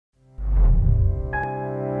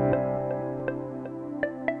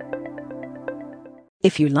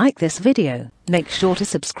If you like this video, make sure to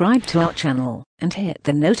subscribe to our channel and hit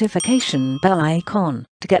the notification bell icon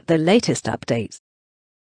to get the latest updates.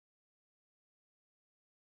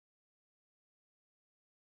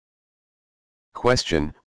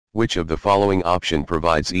 Question: which of the following option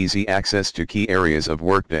provides easy access to key areas of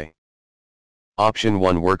Workday? Option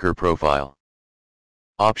 1, Worker Profile.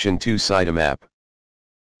 Option 2, Sitemap.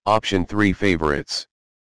 Option 3, Favorites.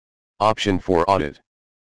 Option 4, Audit.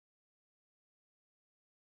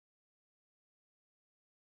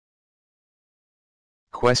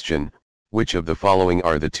 Question: which of the following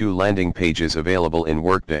are the two landing pages available in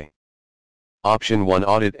Workday? Option 1,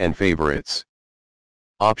 Audit and Favorites.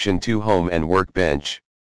 Option 2, Home and Workbench.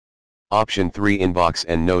 Option 3, Inbox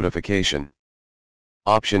and Notification.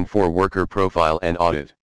 Option 4, Worker Profile and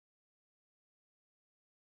Audit.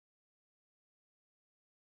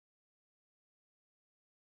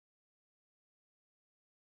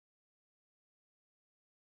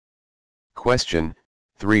 Question: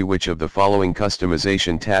 3. Which of the following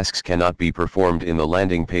customization tasks cannot be performed in the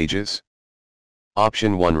landing pages?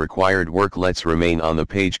 Option 1, required worklets remain on the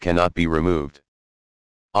page cannot be removed.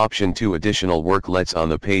 Option 2, additional worklets on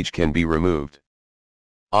the page can be removed.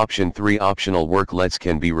 Option 3, optional worklets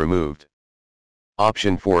can be removed.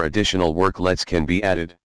 Option 4, additional worklets can be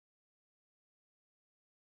added.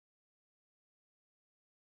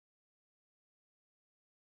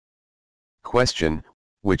 Question: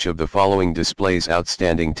 which of the following displays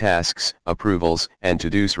outstanding tasks, approvals, and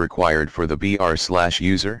to-dos required for the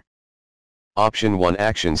BR/user? Option 1,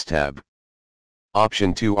 Actions tab.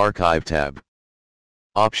 Option 2, Archive tab.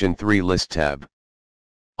 Option 3, List tab.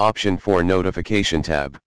 Option 4, Notification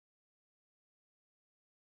tab.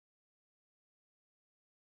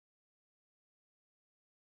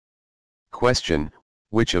 Question: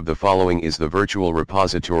 which of the following is the virtual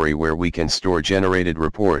repository where we can store generated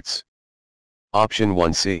reports? Option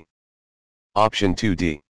 1, C. Option 2,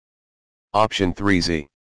 D. Option 3, Z.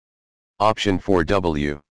 Option 4,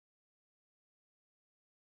 W.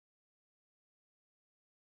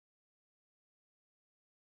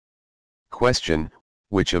 Question: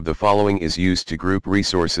 which of the following is used to group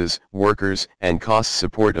resources, workers, and costs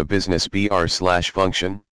support a business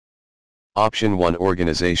BR/function? Option 1,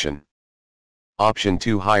 Organization. Option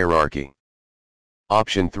 2, Hierarchy.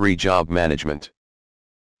 Option 3, Job Management.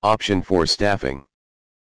 Option 4, Staffing.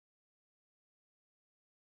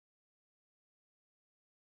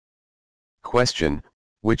 Question: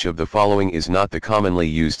 which of the following is not the commonly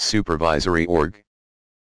used supervisory org?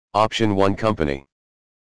 Option 1, Company.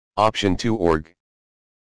 Option 2, Org.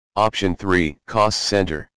 Option 3, Cost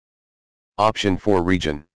Center. Option 4,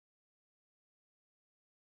 Region.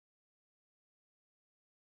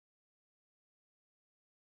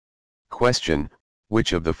 Question: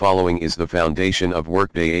 which of the following is the foundation of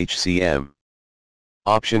Workday HCM?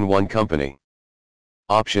 Option 1, Company.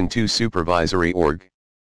 Option 2, Supervisory Org.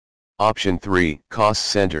 Option 3, Cost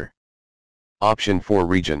Center. Option 4,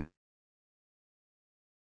 Region.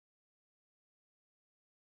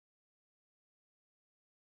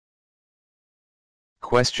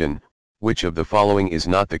 Question: which of the following is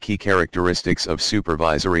not the key characteristics of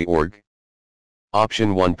supervisory org?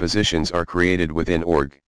 Option 1, positions are created within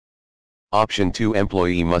org. Option 2,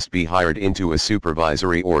 employee must be hired into a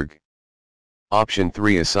supervisory org. Option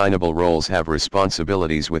 3, assignable roles have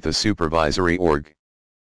responsibilities with a supervisory org.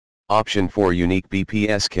 Option 4, unique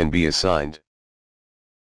BPS can be assigned.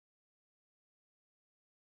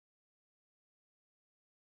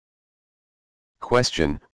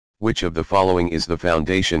 Question: which of the following is the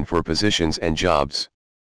foundation for positions and jobs?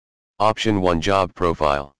 Option 1, Job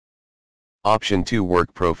Profile. Option 2,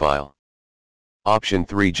 Work Profile. Option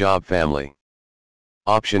 3, Job Family.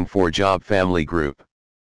 Option 4, Job Family Group.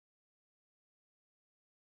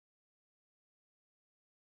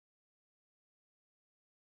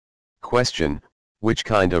 Question: which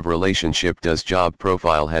kind of relationship does Job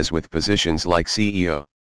Profile has with positions like CEO?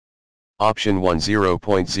 Option 1,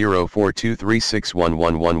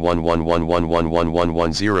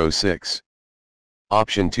 0.042361111111111106.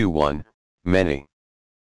 Option 2, 1, many.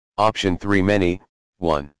 Option 3, many,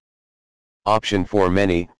 1. Option 4,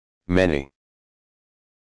 many, many.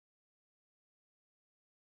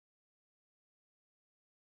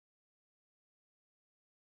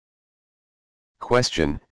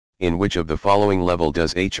 Question: in which of the following level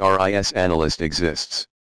does HRIS analyst exists?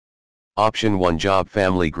 Option 1, Job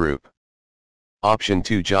Family Group. Option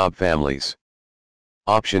 2, Job Families.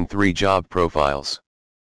 Option 3, Job Profiles.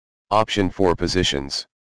 Option 4, Positions.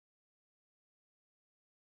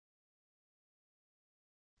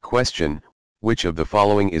 Question: which of the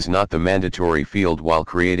following is not the mandatory field while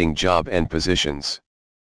creating job and positions?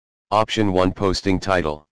 Option 1 posting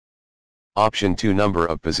title. Option 2 number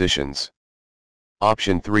of positions.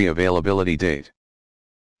 Option 3 availability date.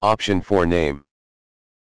 Option 4 name.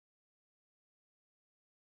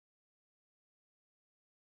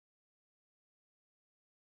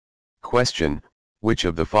 Question: which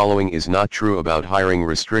of the following is not true about hiring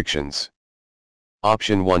restrictions?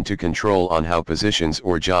 Option 1 to control on how positions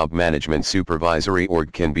or job management supervisory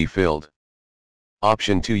org can be filled.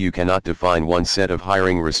 Option 2 you cannot define one set of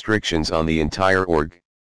hiring restrictions on the entire org.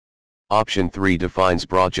 Option 3 defines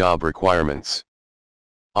broad job requirements.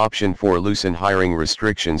 Option 4 loosen hiring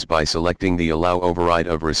restrictions by selecting the Allow Override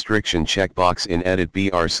of Restriction checkbox in Edit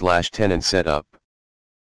BR/Tenant Setup.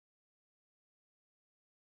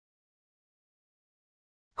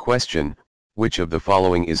 Question: which of the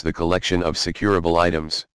following is the collection of securable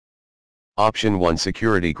items? Option 1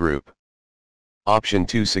 Security Group. Option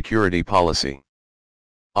 2 Security Policy.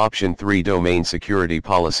 Option 3 Domain Security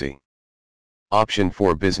Policy. Option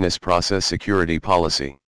 4 Business Process Security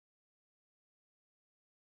Policy.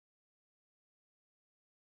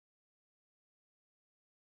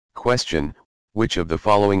 Question: which of the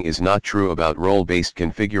following is not true about role-based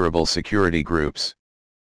configurable security groups?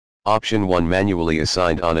 Option 1 Manually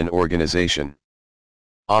assigned on an organization.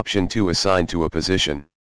 Option 2 Assigned to a position.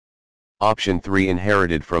 Option 3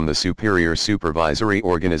 Inherited from the superior supervisory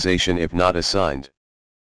organization if not assigned.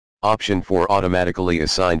 Option 4 Automatically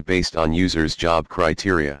assigned based on user's job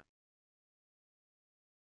criteria.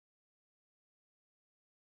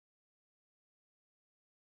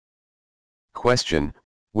 Question: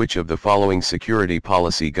 which of the following security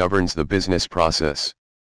policy governs the business process?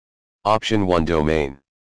 Option 1 Domain.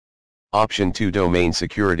 Option 2 Domain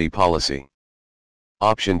Security Policy.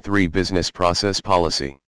 Option 3 Business Process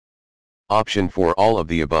Policy. Option 4 All of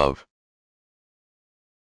the above.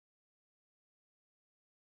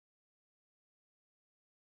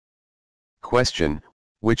 Question: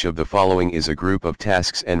 which of the following is a group of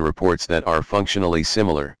tasks and reports that are functionally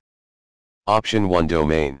similar? Option 1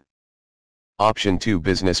 Domain. Option 2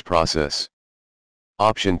 Business Process.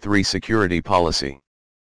 Option 3 Security Policy.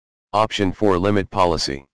 Option 4 Limit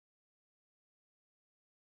Policy.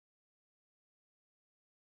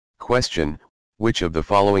 Question: which of the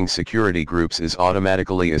following security groups is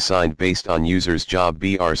automatically assigned based on user's job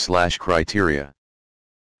BR/criteria?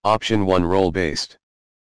 Option 1 Role-based.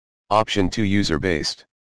 Option 2 User-based.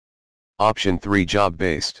 Option 3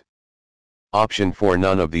 Job-based. Option 4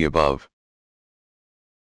 None of the above.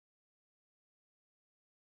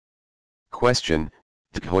 Question: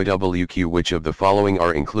 WQ which of the following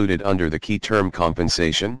are included under the key term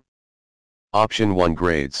compensation? Option 1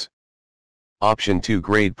 Grades. Option 2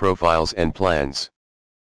 Grade profiles and plans.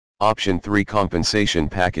 Option 3 Compensation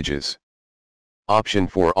packages. Option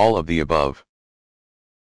 4 All of the above.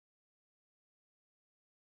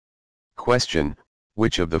 Question: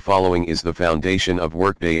 which of the following is the foundation of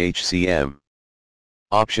Workday HCM?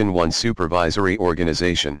 Option 1 Supervisory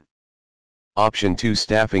organization. Option 2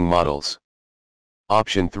 Staffing models.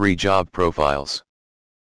 Option 3 Job profiles.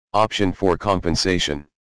 Option 4 Compensation.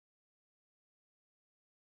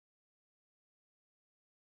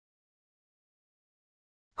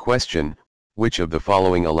 Question: which of the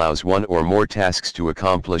following allows one or more tasks to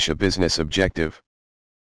accomplish a business objective?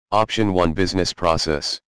 Option 1 Business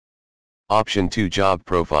process. Option 2 Job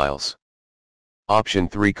profiles. Option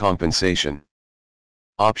 3 Compensation.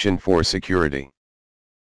 Option 4 Security.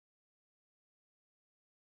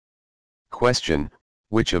 Question: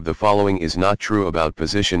 which of the following is not true about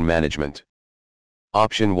position management?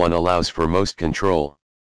 Option 1 allows for most control.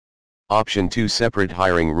 Option 2 Separate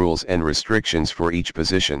hiring rules and restrictions for each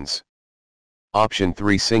positions. Option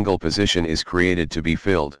 3 Single position is created to be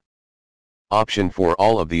filled. Option 4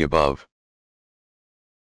 All of the above.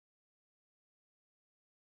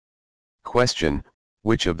 Question: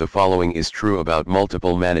 which of the following is true about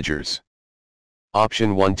multiple managers?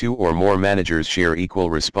 Option 1 Two or more managers share equal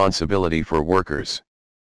responsibility for workers.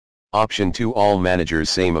 Option 2 All managers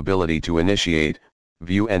same ability to initiate,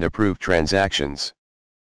 view and approve transactions.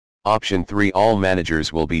 Option 3 All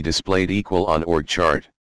managers will be displayed equal on org chart.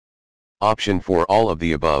 Option 4 All of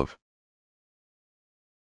the above.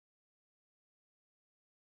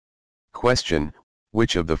 Question: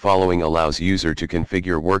 which of the following allows user to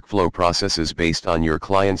configure workflow processes based on your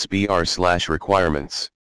client's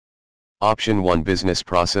BR/requirements? Option 1 Business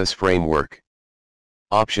process framework.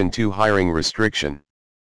 Option 2 Hiring restriction.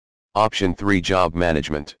 Option 3 Job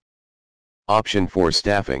management. Option 4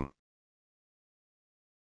 Staffing.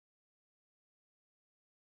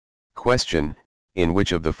 Question: in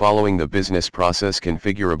which of the following the business process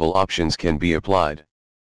configurable options can be applied?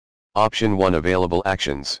 Option 1 Available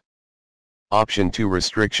actions. Option 2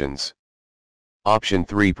 restrictions. Option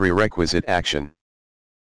 3 prerequisite action.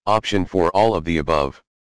 Option 4 all of the above.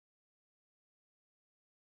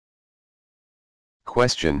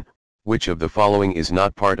 Question: which of the following is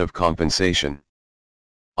not part of compensation?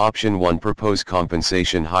 Option 1 propose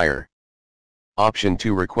compensation higher. Option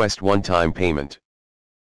 2 request one-time payment.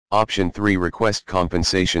 Option 3 request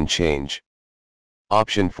compensation change.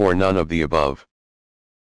 Option 4 none of the above.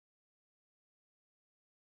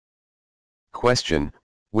 Question: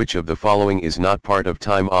 which of the following is not part of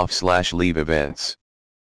time off/leave events?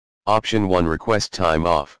 Option 1 request time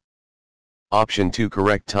off. Option 2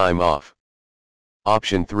 correct time off.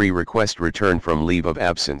 Option 3 request return from leave of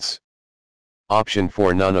absence. Option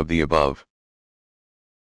 4 none of the above.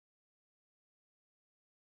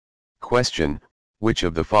 Question: which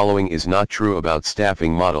of the following is not true about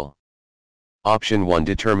staffing model? Option 1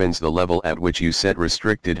 determines the level at which you set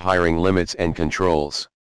restricted hiring limits and controls.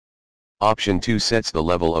 Option 2 sets the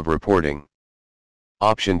level of reporting.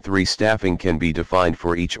 Option 3 staffing can be defined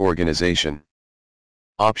for each organization.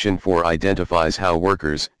 Option 4 identifies how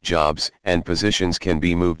workers, jobs, and positions can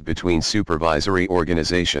be moved between supervisory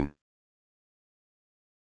organization.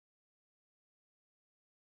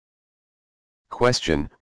 Question: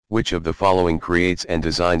 which of the following creates and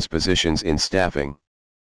designs positions in staffing?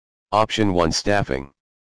 Option 1 staffing.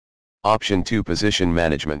 Option 2 position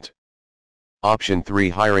management. Option 3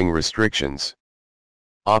 hiring restrictions.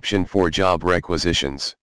 Option 4 job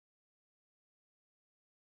requisitions.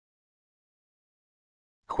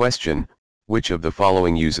 Question: which of the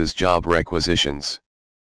following uses job requisitions?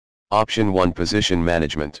 Option 1 position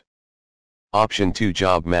management. Option 2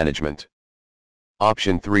 job management.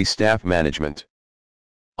 Option 3 staff management.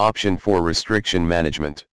 Option 4 restriction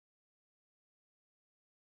management.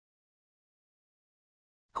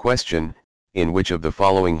 Question: in which of the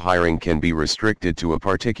following hiring can be restricted to a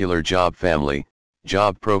particular job family,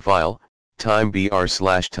 job profile, time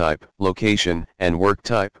br/type, location, and work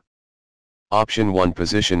type? Option 1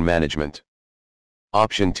 position management.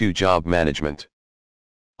 Option 2 job management.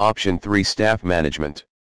 Option 3 staff management.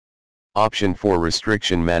 Option 4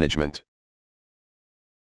 restriction management.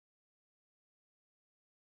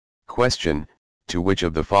 Question: to which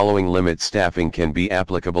of the following limit staffing can be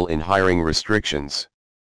applicable in hiring restrictions?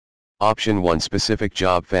 Option 1 specific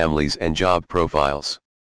job families and job profiles.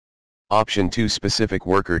 Option 2 specific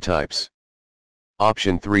worker types.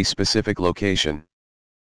 Option 3 specific location.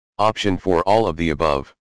 Option 4 all of the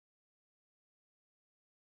above.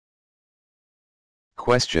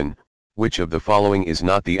 Question: which of the following is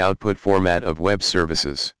not the output format of web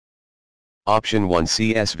services? Option 1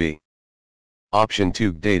 CSV. Option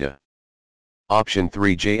 2 data. Option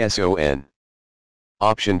 3 JSON.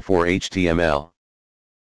 Option 4 HTML.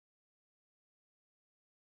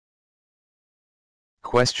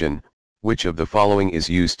 Question: which of the following is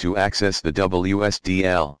used to access the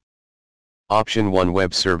WSDL? Option 1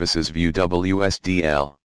 Web Services View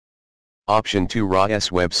WSDL. Option 2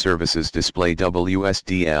 RAS Web Services Display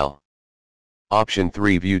WSDL. Option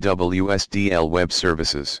 3 View WSDL Web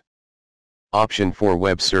Services. Option 4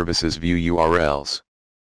 Web Services View URLs.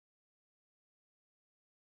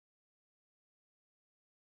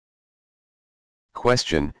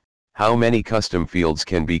 Question: how many custom fields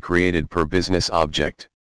can be created per business object?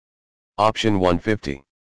 Option 1 50.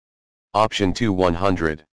 Option 2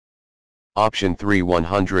 100. Option 3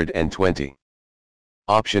 120.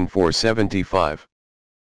 Option 4 75.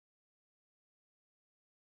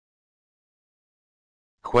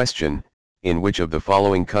 Question: in which of the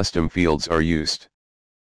following custom fields are used?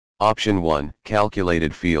 Option 1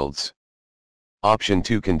 calculated fields. Option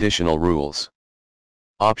 2 conditional rules.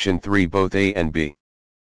 Option 3 both A and B.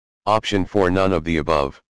 Option 4 none of the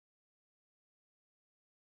above.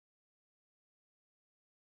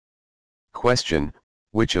 Question: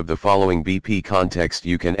 which of the following BP context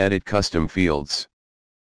you can edit custom fields?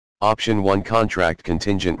 Option 1 contract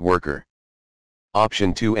contingent worker.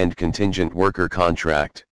 Option 2 end contingent worker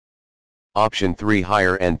contract. Option 3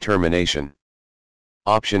 hire and termination.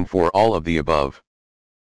 Option 4 all of the above.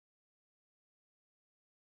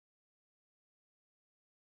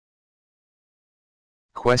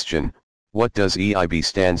 Question: what does EIB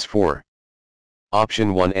stands for?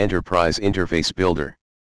 Option 1 Enterprise Interface Builder.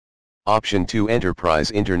 Option 2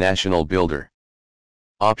 Enterprise International Builder.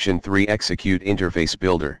 Option 3 Execute Interface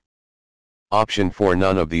Builder. Option 4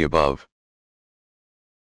 none of the above.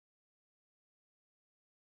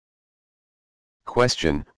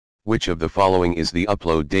 Question: which of the following is the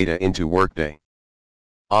upload data into Workday?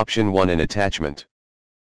 Option 1 an attachment.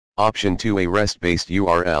 Option 2 a REST-based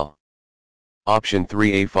URL. Option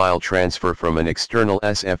 3, a file transfer from an external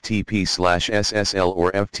SFTP/SSL or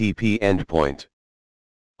FTP endpoint.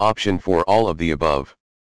 Option 4, all of the above.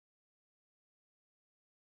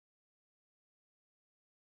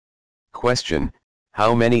 Question: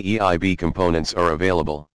 how many EIB components are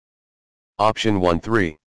available? Option 1,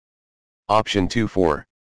 3. Option 2, 4.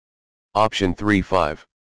 Option 3, 5.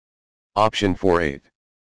 Option 4, 8.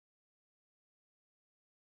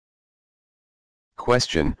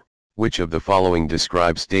 Question: which of the following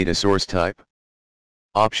describes data source type?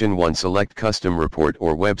 Option 1, select custom report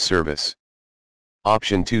or web service.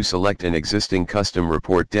 Option 2, select an existing custom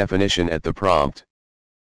report definition at the prompt.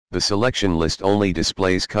 The selection list only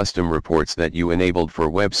displays custom reports that you enabled for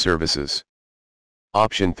web services.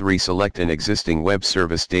 Option 3, select an existing web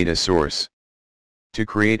service data source. To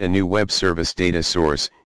create a new web service data source,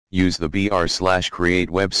 use the /create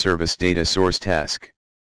web service data source task.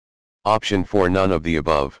 Option 4, none of the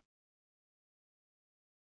above.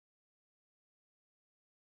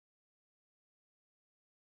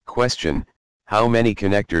 Question: how many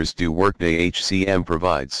connectors do Workday HCM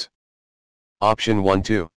provides? Option 1,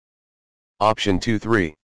 2. Option 2,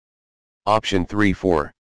 3. Option 3,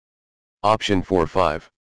 4. Option 4,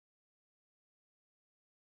 5.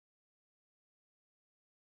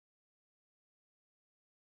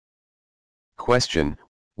 Question: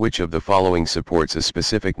 which of the following supports a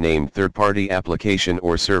specific named third-party application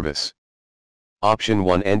or service? Option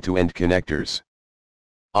 1, end-to-end connectors.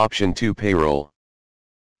 Option 2, payroll.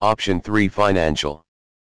 Option 3, financial.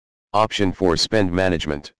 Option 4, spend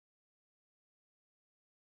management.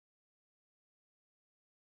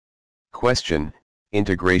 Question: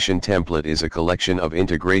 integration template is a collection of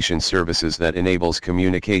integration services that enables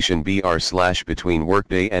communication between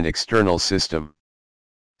Workday and external system.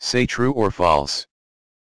 Say true or false.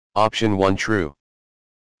 Option 1, true.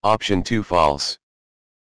 Option 2, false.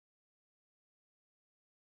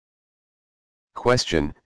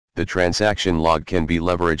 Question: the transaction log can be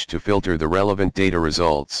leveraged to filter the relevant data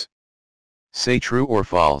results. Say true or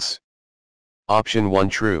false. Option 1,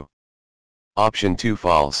 true. Option 2,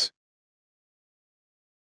 false.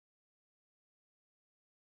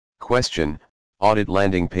 Question: audit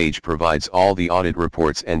landing page provides all the audit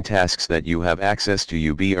reports and tasks that you have access to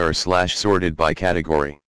sorted by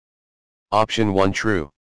category. Option 1,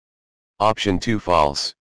 true. Option 2,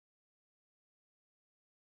 false.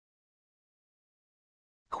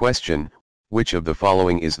 Question: which of the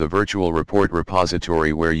following is the virtual report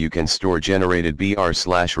repository where you can store generated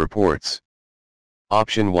reports?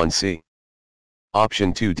 Option 1, C.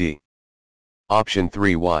 Option 2, D. Option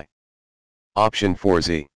 3, Y. Option 4,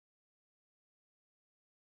 Z.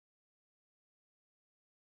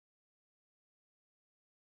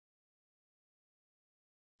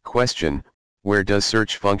 Question: where does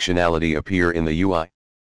search functionality appear in the UI?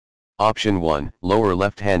 Option 1, lower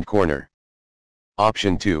left-hand corner.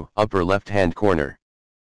 Option 2, upper left-hand corner.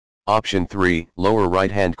 Option 3, lower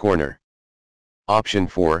right-hand corner. Option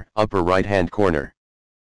 4, upper right-hand corner.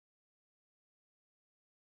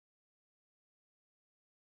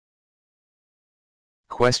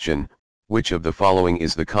 Question: which of the following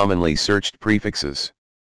is the commonly searched prefixes?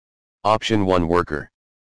 Option 1, worker.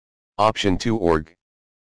 Option 2, org.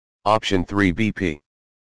 Option 3, BP.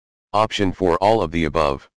 Option 4, all of the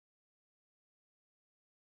above.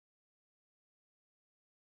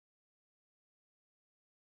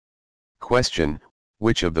 Question: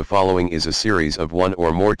 which of the following is a series of one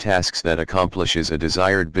or more tasks that accomplishes a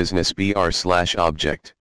desired business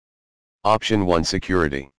object? Option 1,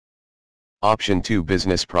 security. Option 2,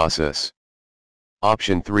 business process.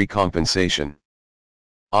 Option 3, compensation.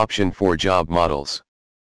 Option 4, job models.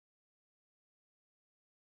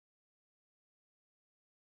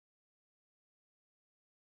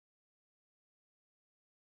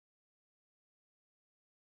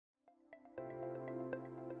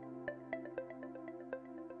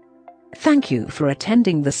 Thank you for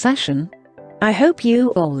attending the session. I hope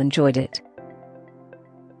you all enjoyed it.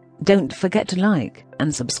 Don't forget to like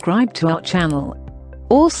and subscribe to our channel.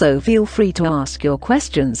 Also, feel free to ask your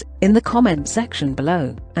questions in the comment section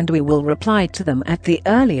below, and we will reply to them at the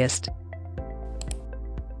earliest.